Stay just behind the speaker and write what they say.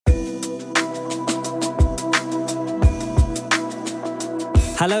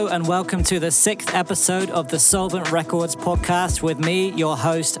Hello and welcome to the 6th episode of the Soulvent Records podcast with me, your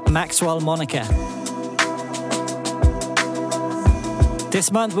host, Maxwell Monika.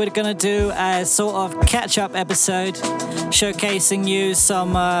 This month we're going to do a sort of catch-up episode showcasing you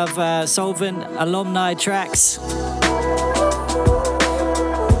some of Soulvent alumni tracks,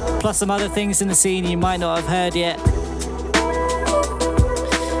 plus some other things in the scene you might not have heard yet.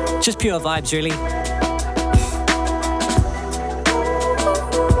 Just pure vibes, really.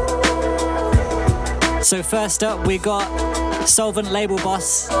 So first up, we got Soulvent label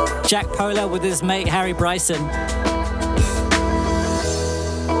boss Jack Pola with his mate Harry Bryson.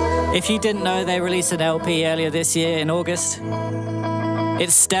 If you didn't know, they released an LP earlier this year in August.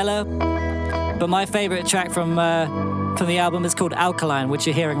 It's stellar, but my favorite track from the album is called Alkaline, which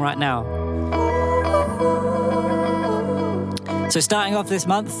you're hearing right now. So starting off this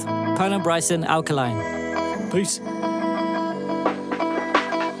month, Pola Bryson, Alkaline. Peace.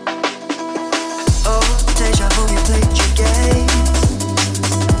 Deja vu, you played your game.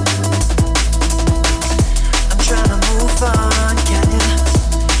 I'm trying to move on, can you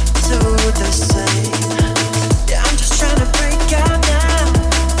do the same? Yeah, I'm just trying to break out now.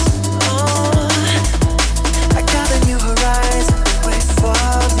 Oh, I got a new horizon, wait for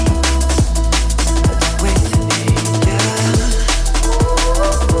me. Wait for me, yeah.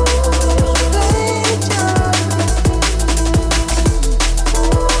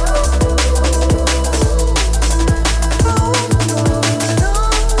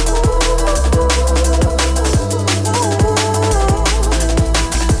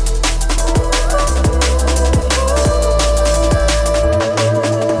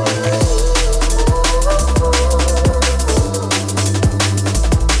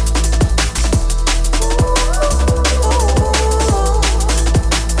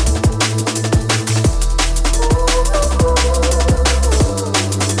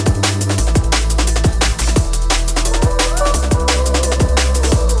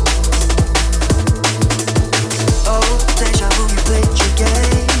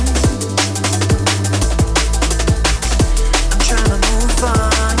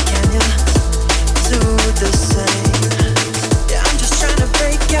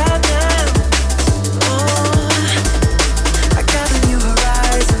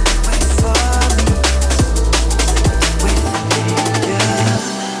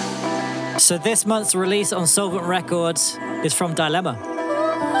 So this month's release on Soulvent Records is from Dilemma.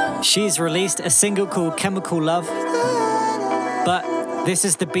 She's released a single called Chemical Love, but this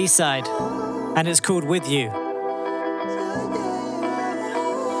is the B-side, and it's called With You.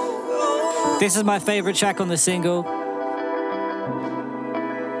 This is my favorite track on the single.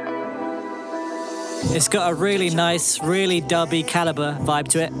 It's got a really nice, really dubby caliber vibe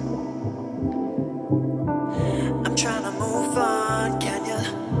to it. I'm trying to move on, can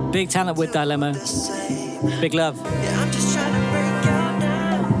you? Big talent with Dilemma. Big love. Yeah, I'm just trying to break out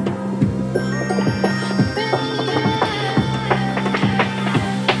now.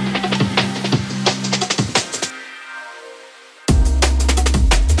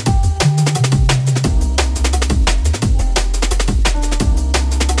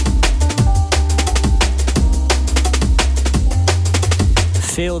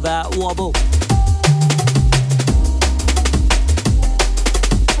 Feel that wobble.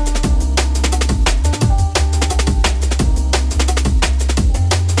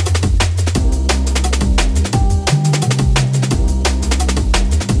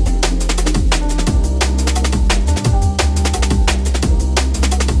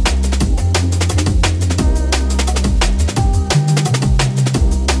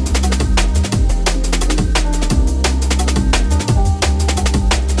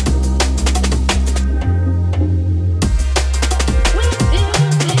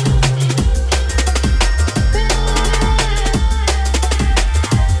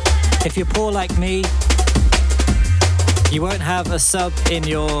 If you're poor like me, you won't have a sub in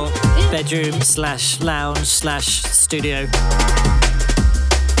your bedroom / lounge / studio.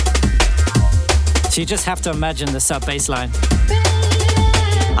 So you just have to imagine the sub bass line.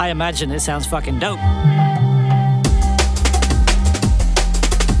 I imagine it sounds fucking dope.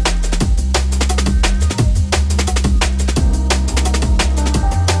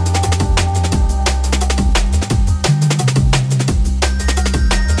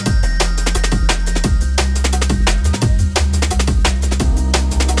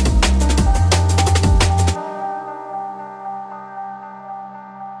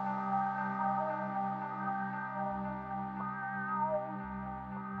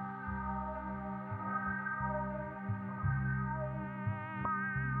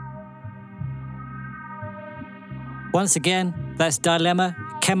 Once again, that's Dilemma,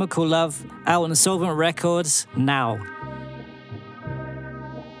 Chemical Love, out on Soulvent Records now.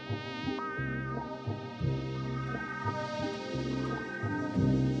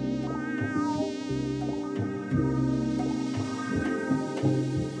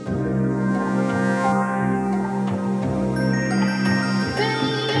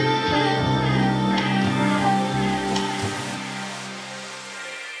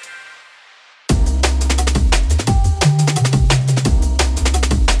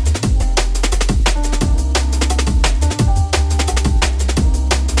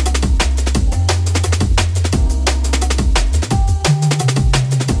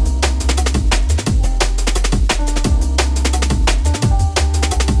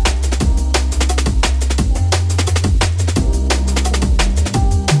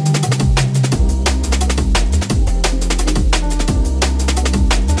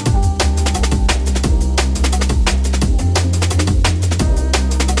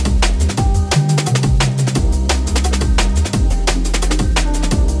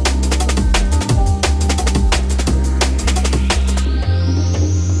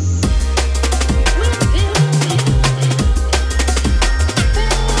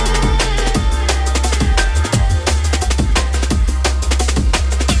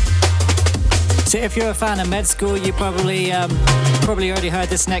 If you're a fan of Med School, you probably already heard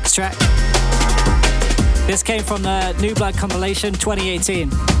this next track. This came from the New Blood compilation 2018.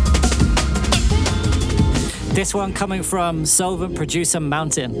 This one coming from Soulvent producer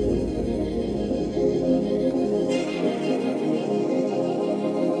Mountain.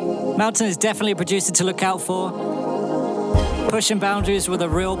 Mountain is definitely a producer to look out for. Pushing boundaries with a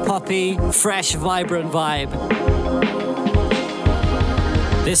real poppy, fresh, vibrant vibe.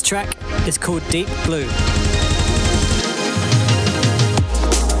 This track is called Deep Blue.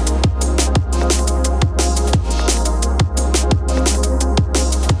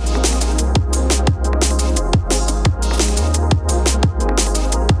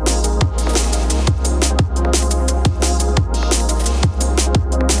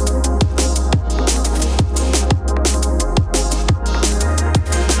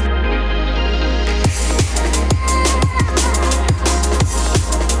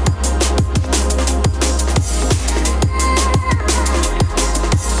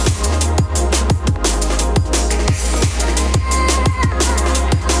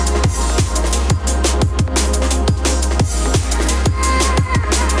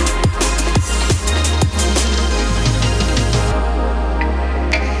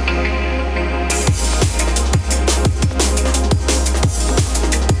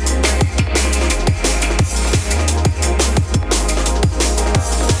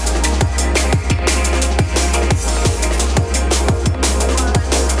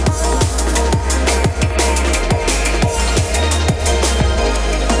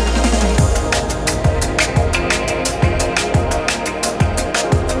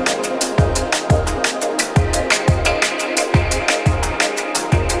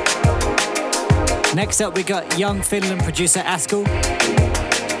 Next up, we got young Finland producer Askel.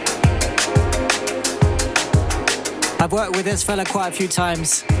 I've worked with this fella quite a few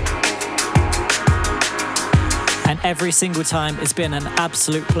times, and every single time it's been an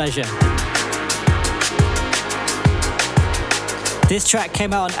absolute pleasure. This track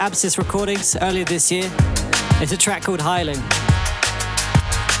came out on Abscess Recordings earlier this year. It's a track called Hireling.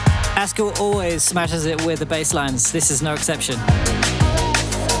 Askel always smashes it with the bass lines. This is no exception.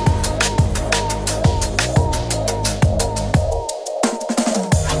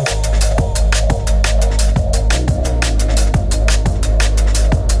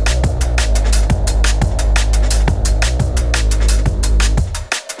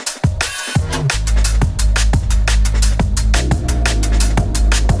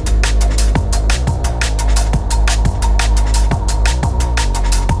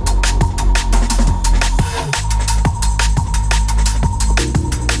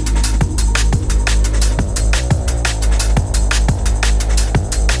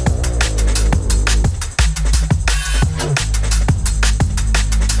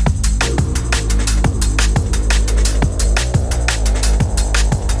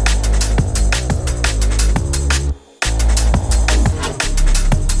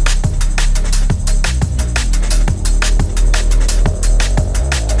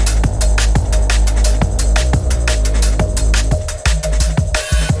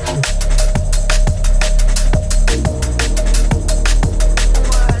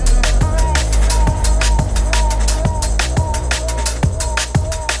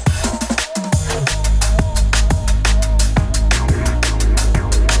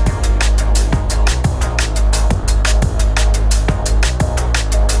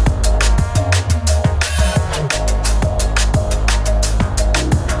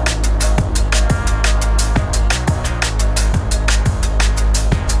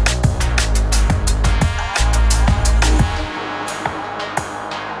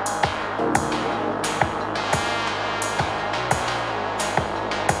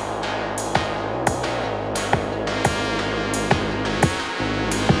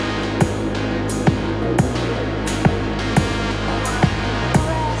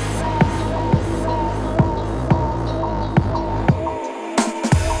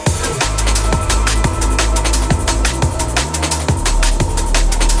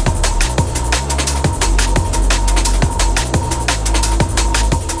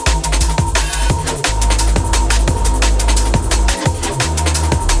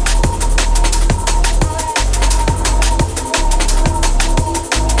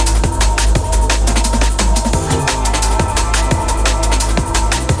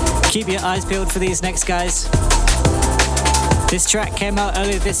 Keep your eyes peeled for these next guys. This track came out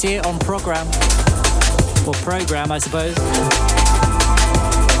earlier this year on Program, I suppose.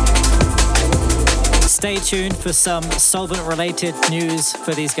 Stay tuned for some Soulvent related news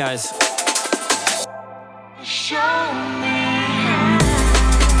for these guys. Show me.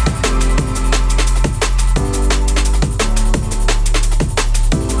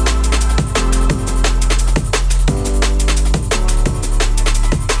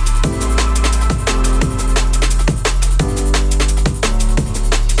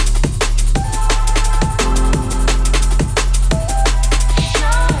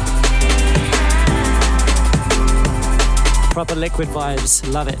 Proper liquid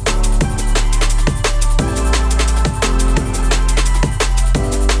vibes, love it.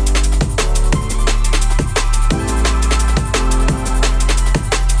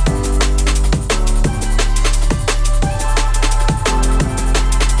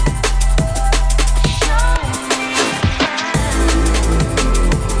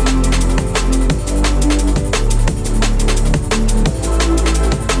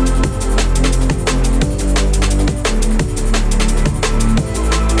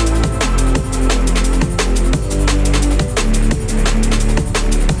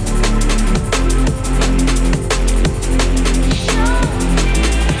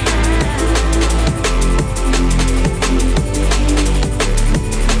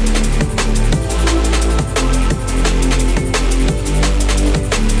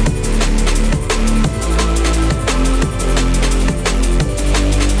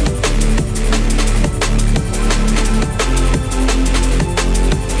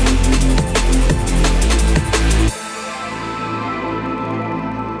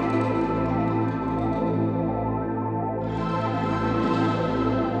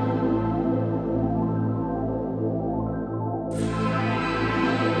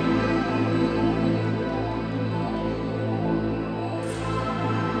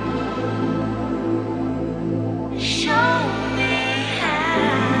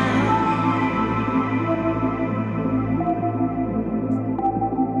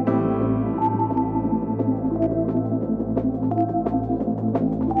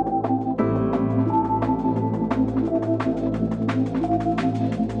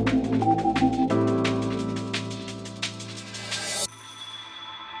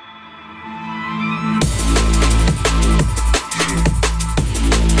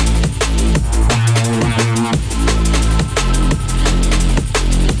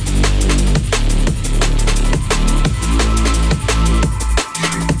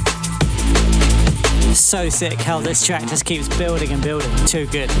 So sick how this track just keeps building and building. Too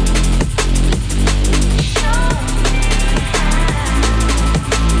good.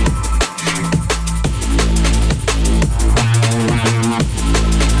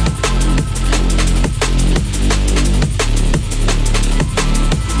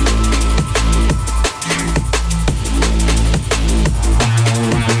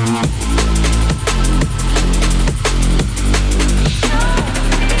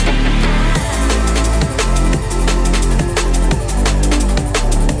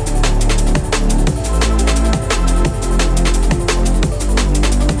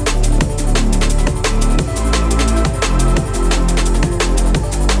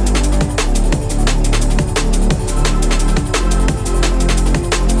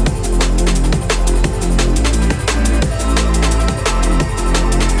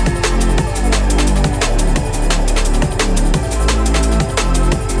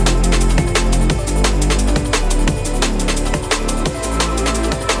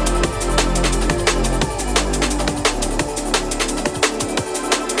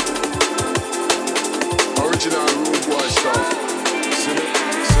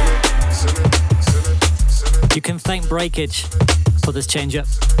 You can thank Breakage for this change up.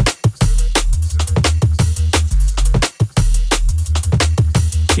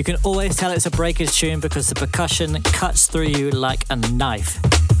 You can always tell it's a Breakage tune because the percussion cuts through you like a knife.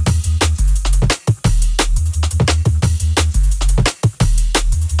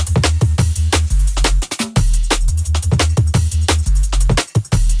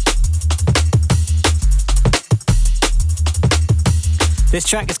 This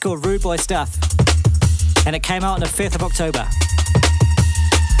track is called Rudeboy Stuff, and it came out on the 5th of October.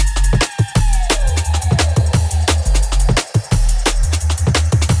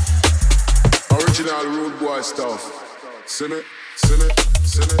 Original Rudeboy Stuff. Sing it, sing it,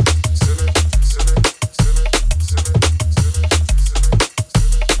 sing it, sing it, sing it, sing it, sing it.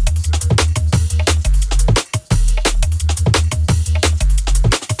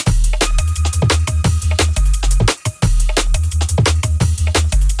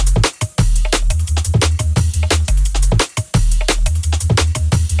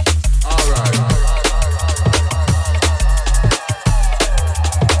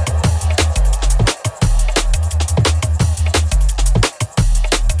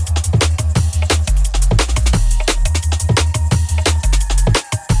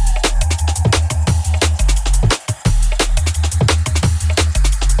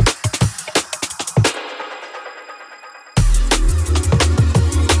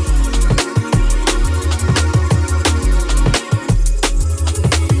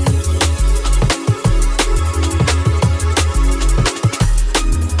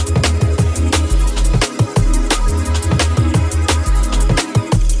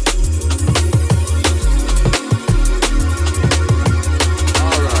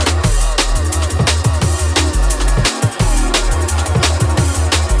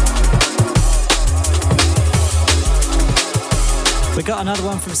 got another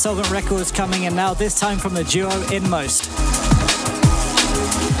one from Soulvent Records coming in now, this time from the duo Inmost.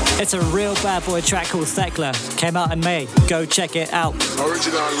 It's a real bad boy track called Thekla. Came out in May. Go check it out.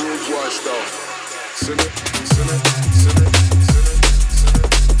 Original Rudeboy Stuff. Sing it.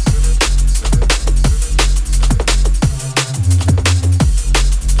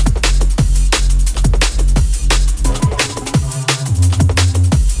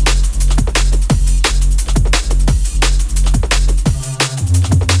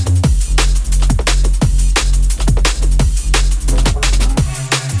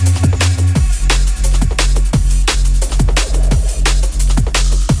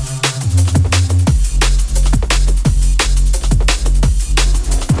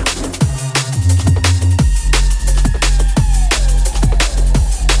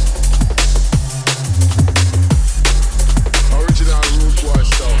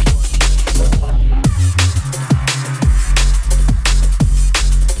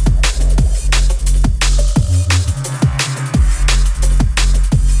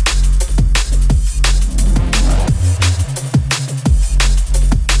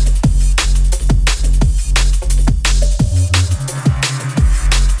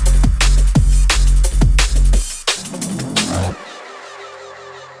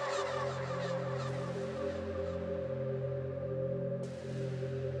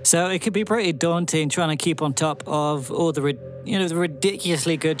 So it could be pretty daunting trying to keep on top of all the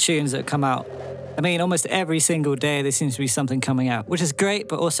ridiculously good tunes that come out. I mean, almost every single day there seems to be something coming out, which is great,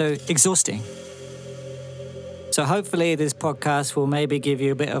 but also exhausting. So hopefully this podcast will maybe give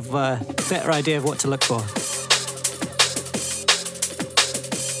you a bit of a better idea of what to look for.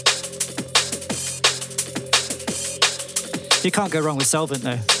 You can't go wrong with Soulvent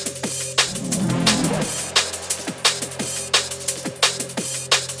though.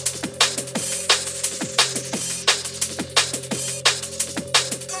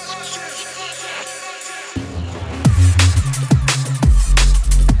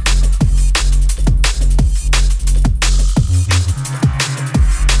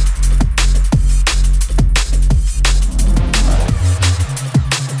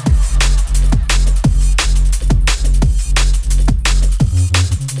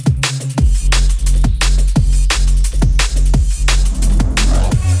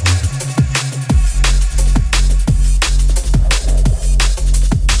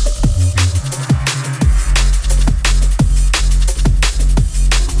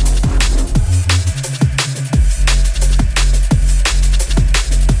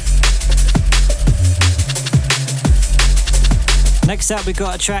 Next up, we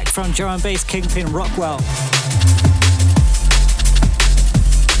got a track from drum and bass kingpin Rockwell.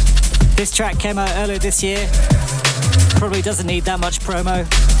 This track came out earlier this year. Probably doesn't need that much promo.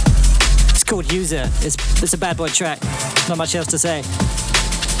 It's called User. It's a bad boy track. Not much else to say.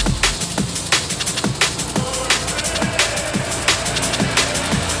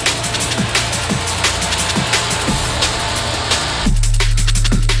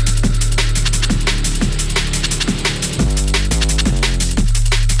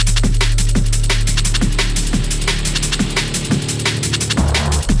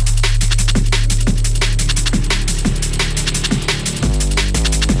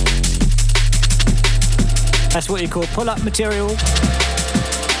 That's what you call pull-up material.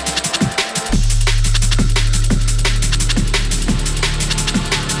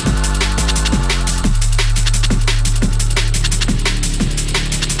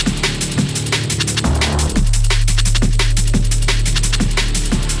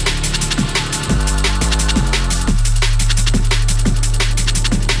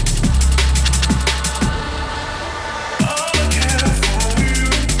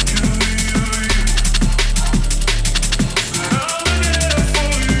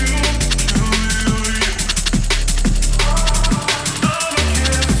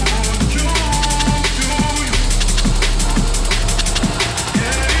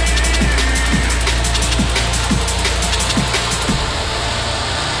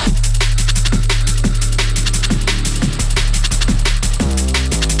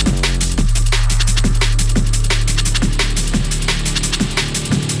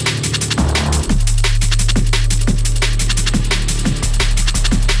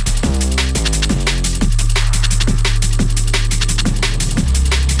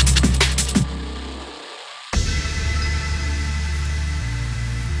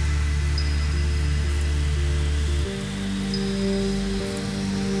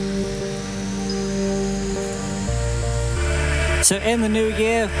 So in the new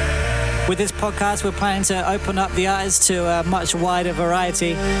year, with this podcast, we're planning to open up the eyes to a much wider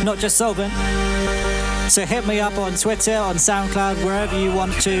variety, not just Soulvent. So hit me up on Twitter, on SoundCloud, wherever you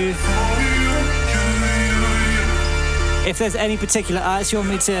want to. If there's any particular artist you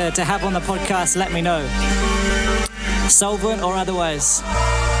want me to have on the podcast, let me know. Soulvent or otherwise.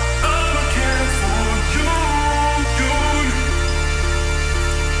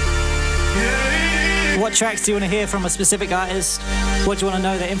 What tracks do you want to hear from a specific artist? What do you want to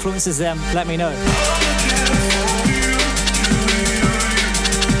know that influences them? Let me know.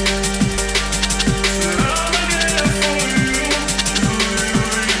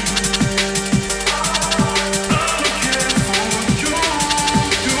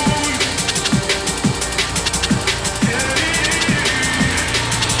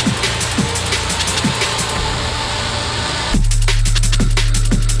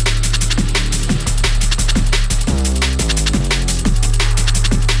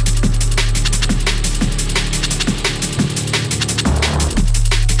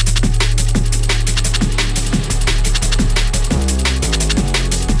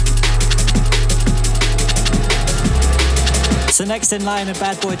 So next in line, a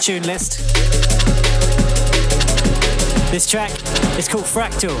bad boy tune list. This track is called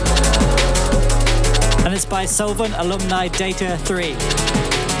Fractil, and it's by Soulvent Alumni Data 3.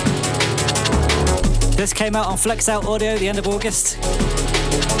 This came out on Flex Out Audio the end of August.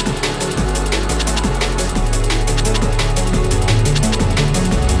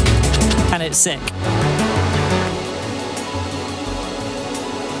 And it's sick.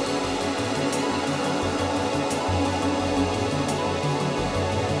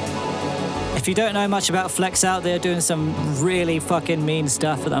 If you don't know much about Flex Out, they're doing some really fucking mean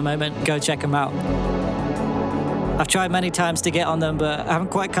stuff at the moment. Go check them out. I've tried many times to get on them, but I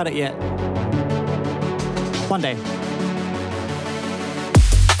haven't quite cut it yet. One day.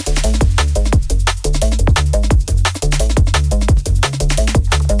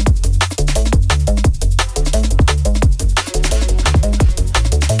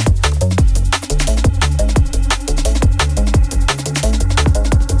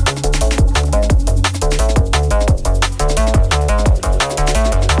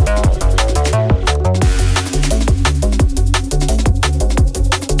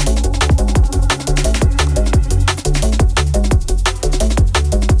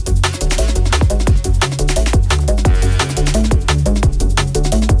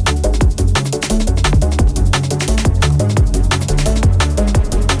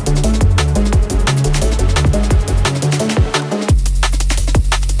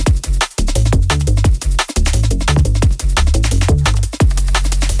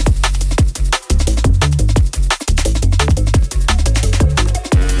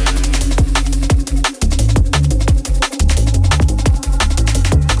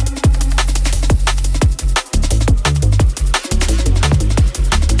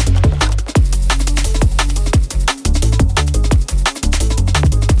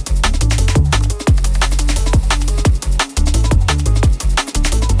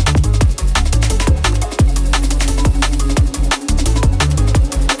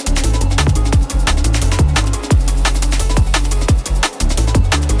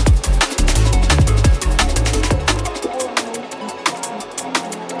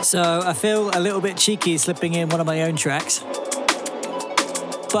 So I feel a little bit cheeky slipping in one of my own tracks.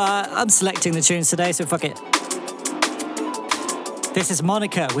 But I'm selecting the tunes today, so fuck it. This is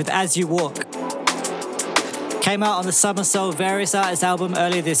Monika with As You Walk. Came out on the Summer Soul Various Artists album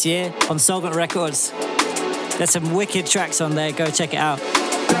earlier this year on Soulvent Records. There's some wicked tracks on there, go check it out.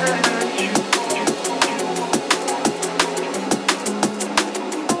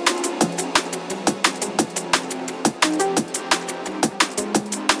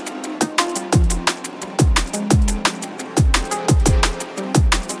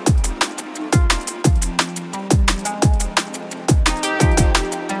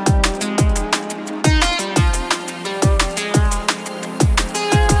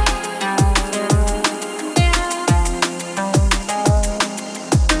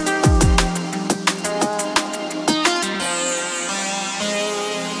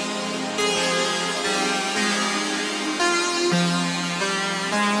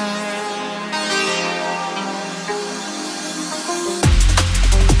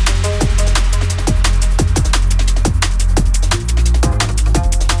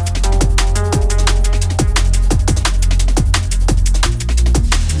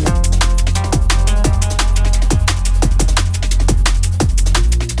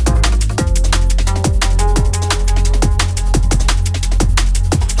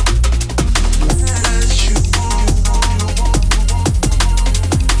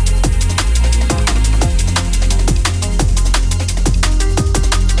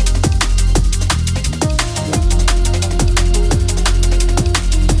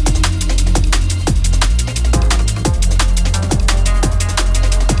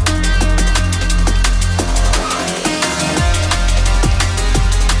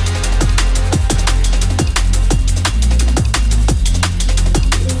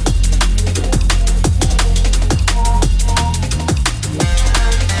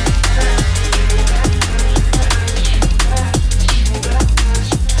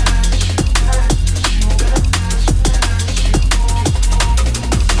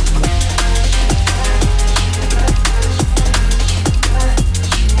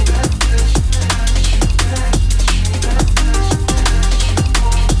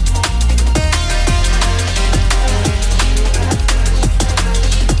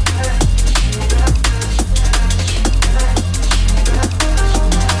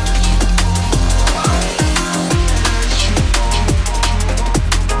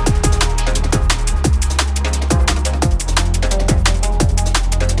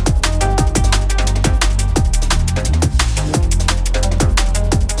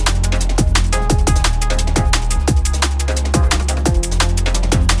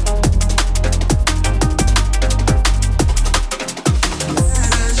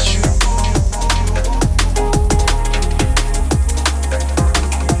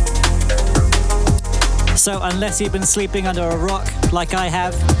 unless you've been sleeping under a rock like I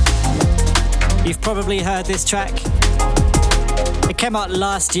have, you've probably heard this track. It came out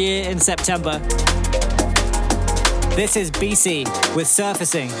last year in September. This is BCee with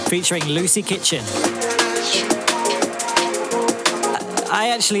Surfacing featuring Lucy Kitchen. I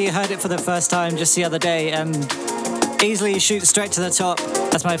actually heard it for the first time just the other day and easily shoots straight to the top.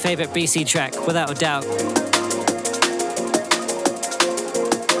 That's my favourite BCee track, without a doubt.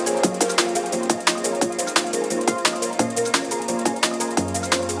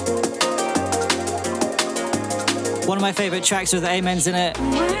 One of my favourite tracks with amens in it.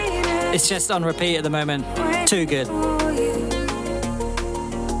 It's just on repeat at the moment. Too good.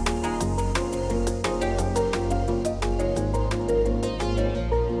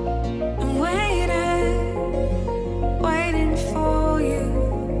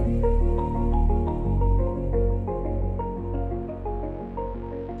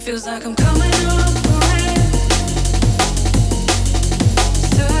 Feels like I'm coming up for air.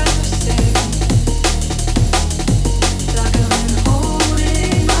 Surfacing. Like I've been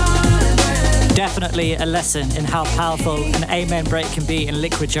holding my breath. Definitely a lesson in how powerful an amen break can be in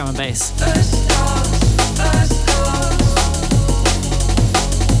liquid drum and bass. First calls.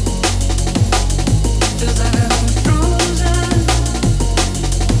 Feels like I've been frozen.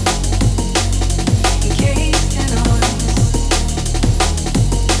 Encased in ice.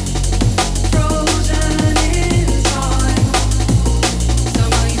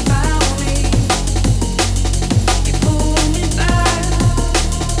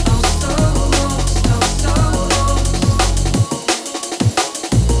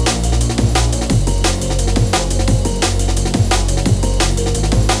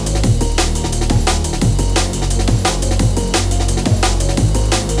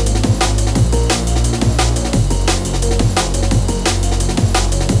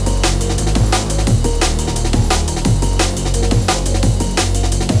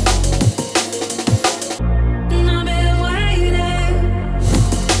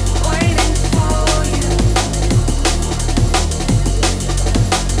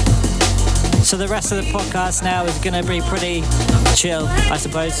 So the rest of the podcast now is going to be pretty chill, I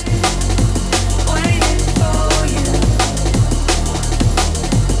suppose.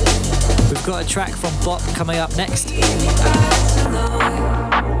 We've got a track from Bop coming up next.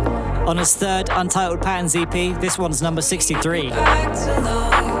 On his third Untitled Pattern EP, this one's number 63.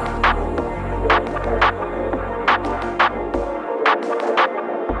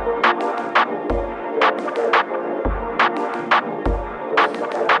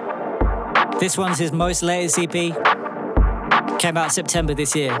 This one's his most latest EP. Came out September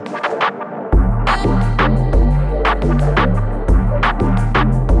this year.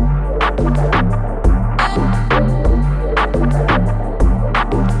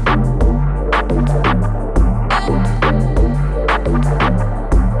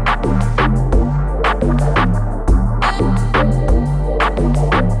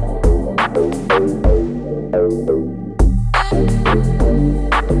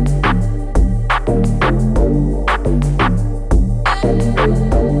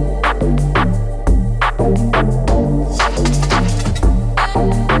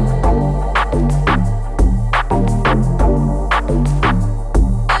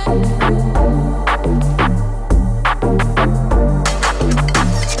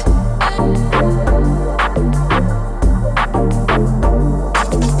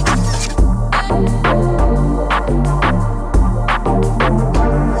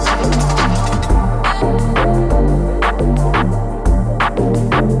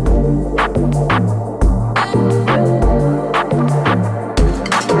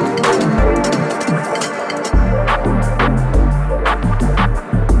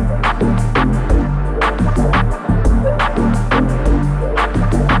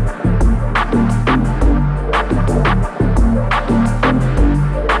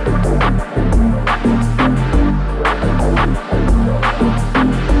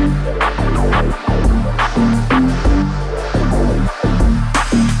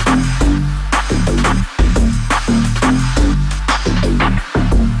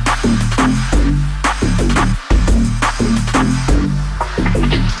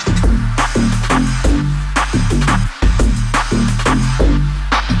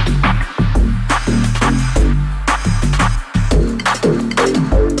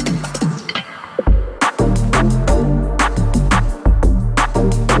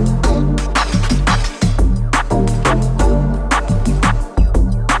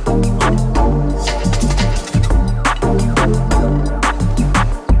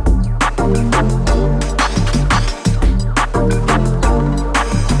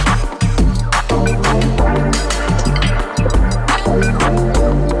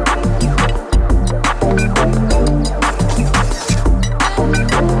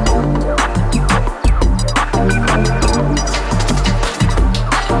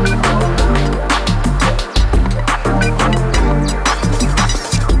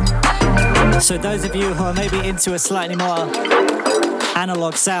 So those of you who are maybe into a slightly more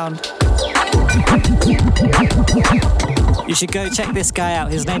analog sound, you should go check this guy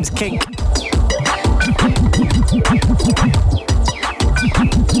out. His name's KiNK.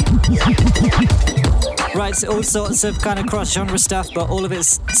 Writes all sorts of kind of cross-genre stuff, but all of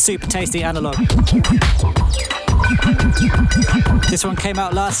it's super tasty analog. This one came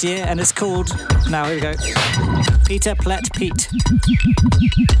out last year and it's called, now here we go, Plet Plete.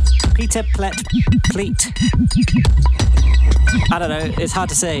 Plet Plete. I don't know, it's hard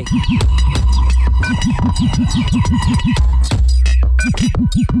to say.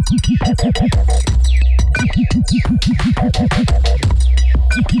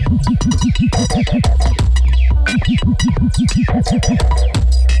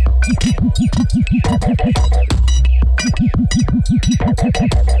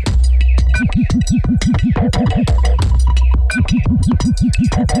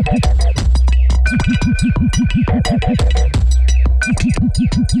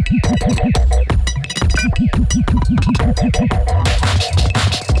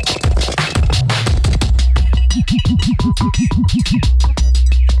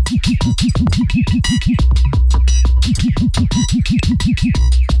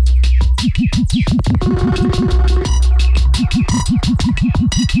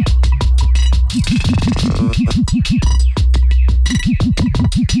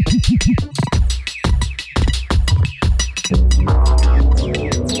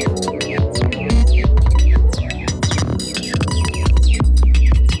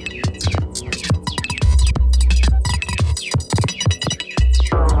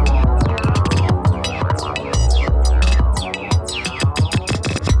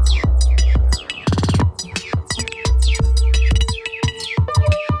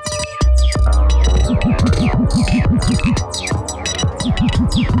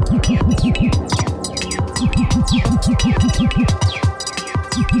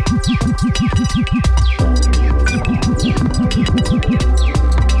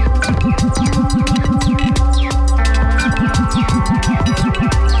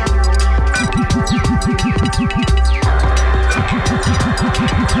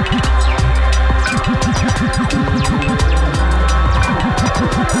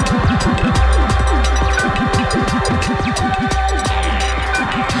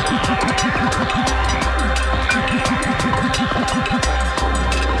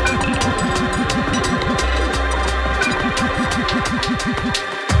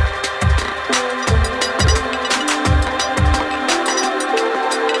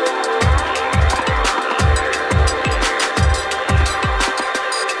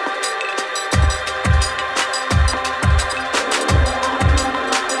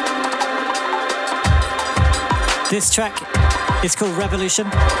 This track is called Revolution,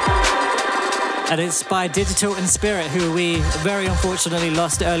 and it's by Digital Spirit, who we very unfortunately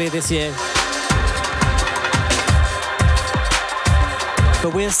lost earlier this year.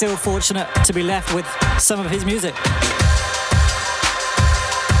 But we're still fortunate to be left with some of his music.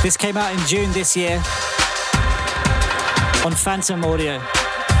 This came out in June this year on Phantom Audio.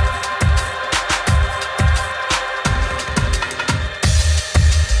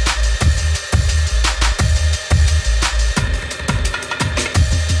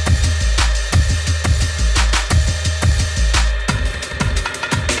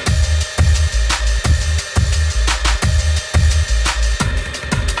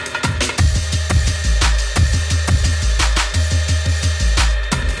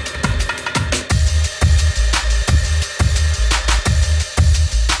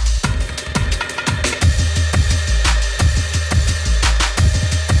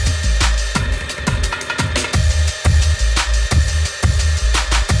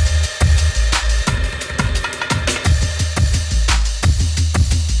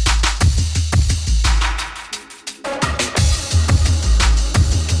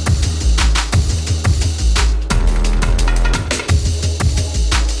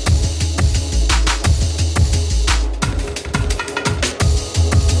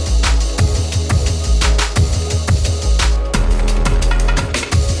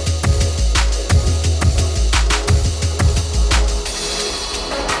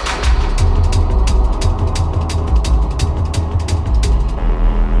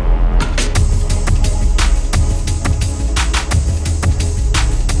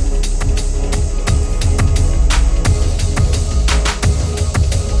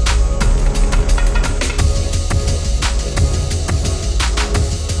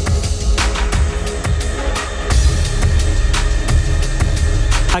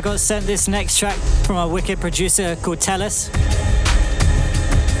 I got sent this next track from a wicked producer called Tellus.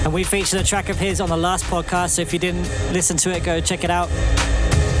 And we featured a track of his on the last podcast, so if you didn't listen to it, go check it out.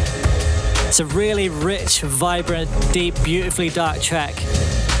 It's a really rich, vibrant, deep, beautifully dark track.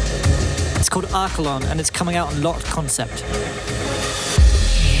 It's called Alkaline, and it's coming out on Locked Concept.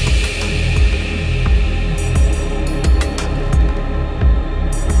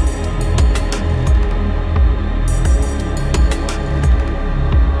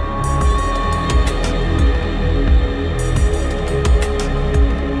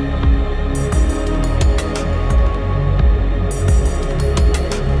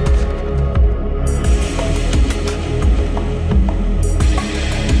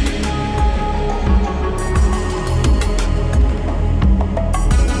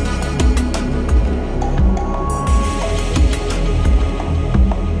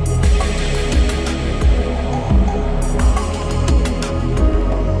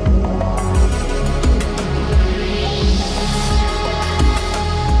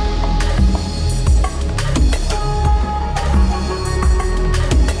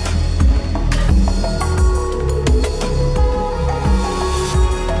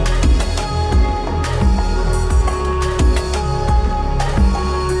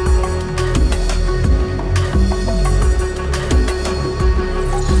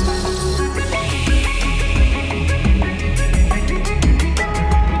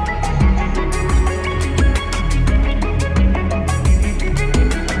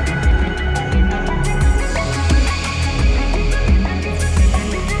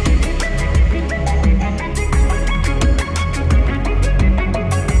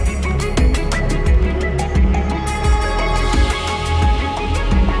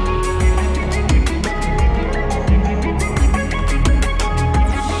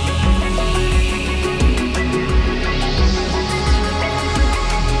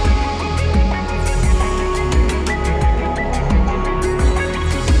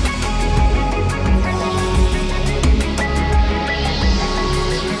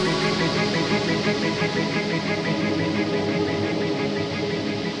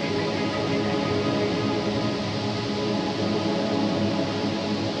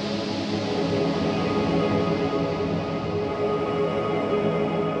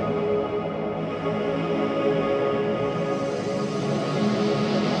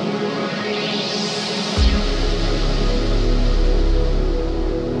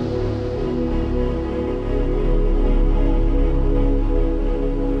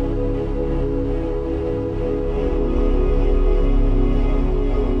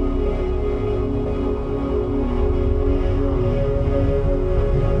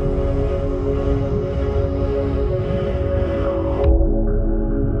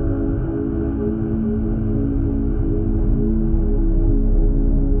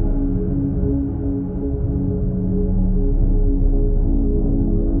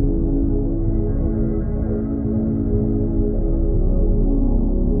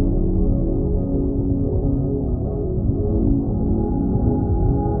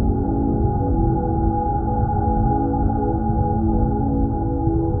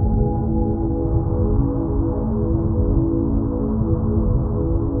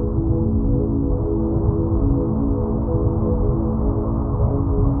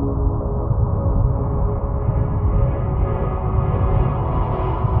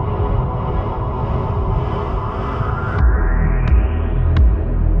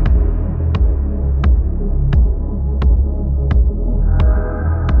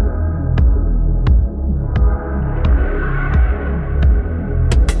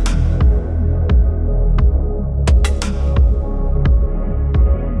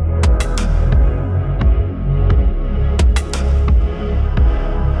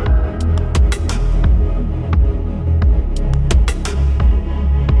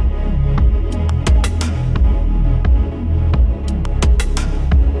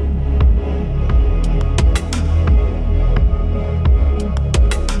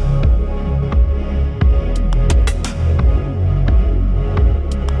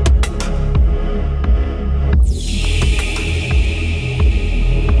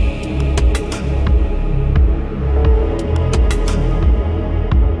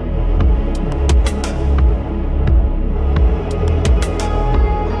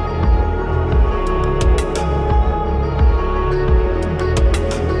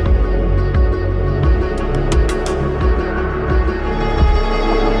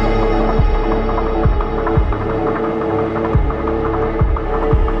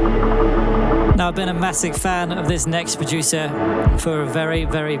 I've been a massive fan of this next producer for a very,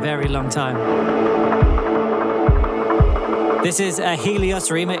 very, very long time. This is a Helios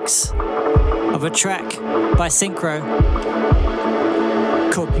remix of a track by Synkro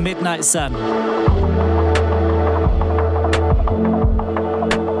called Midnight Sun.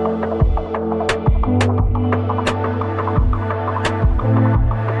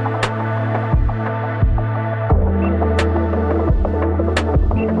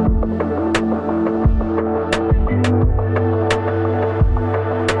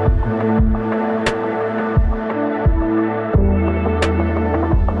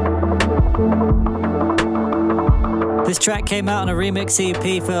 This track came out on a remix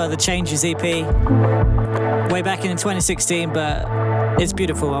EP for the Changes EP way back in 2016, but it's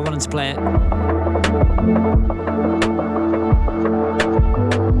beautiful. I wanted to play it.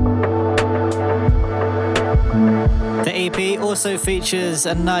 The EP also features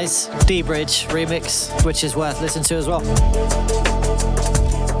a nice D-Bridge remix, which is worth listening to as well.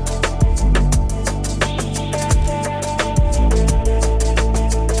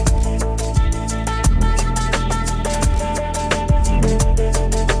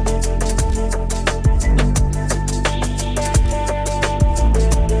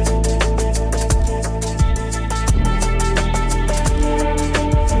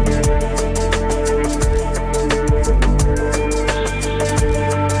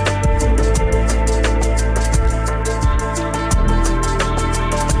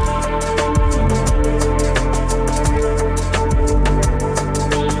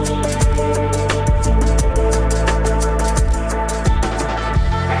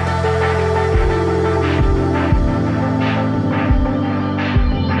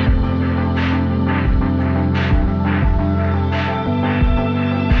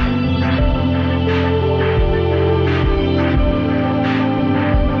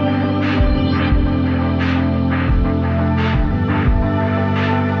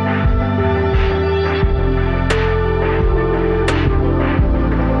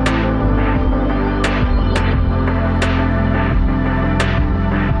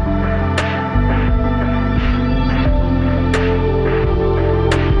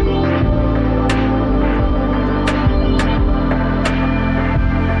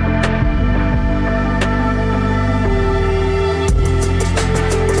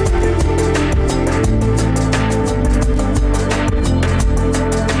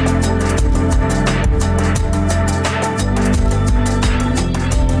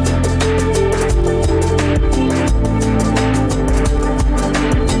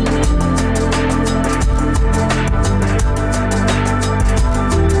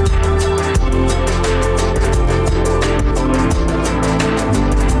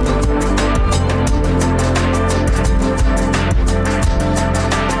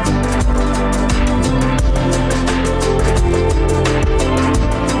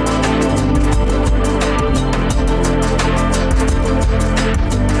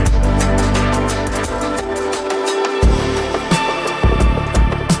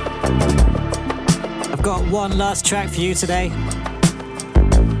 One last track for you today.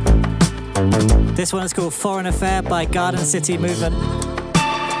 This one is called Foreign Affair by Garden City Movement.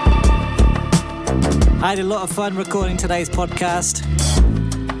 I had a lot of fun recording today's podcast.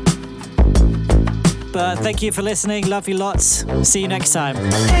 But thank you for listening. Love you lots. See you next time.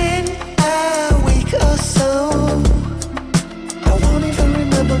 In a week or so, I won't even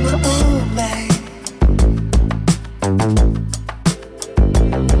remember my own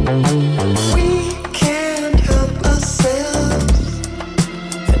name.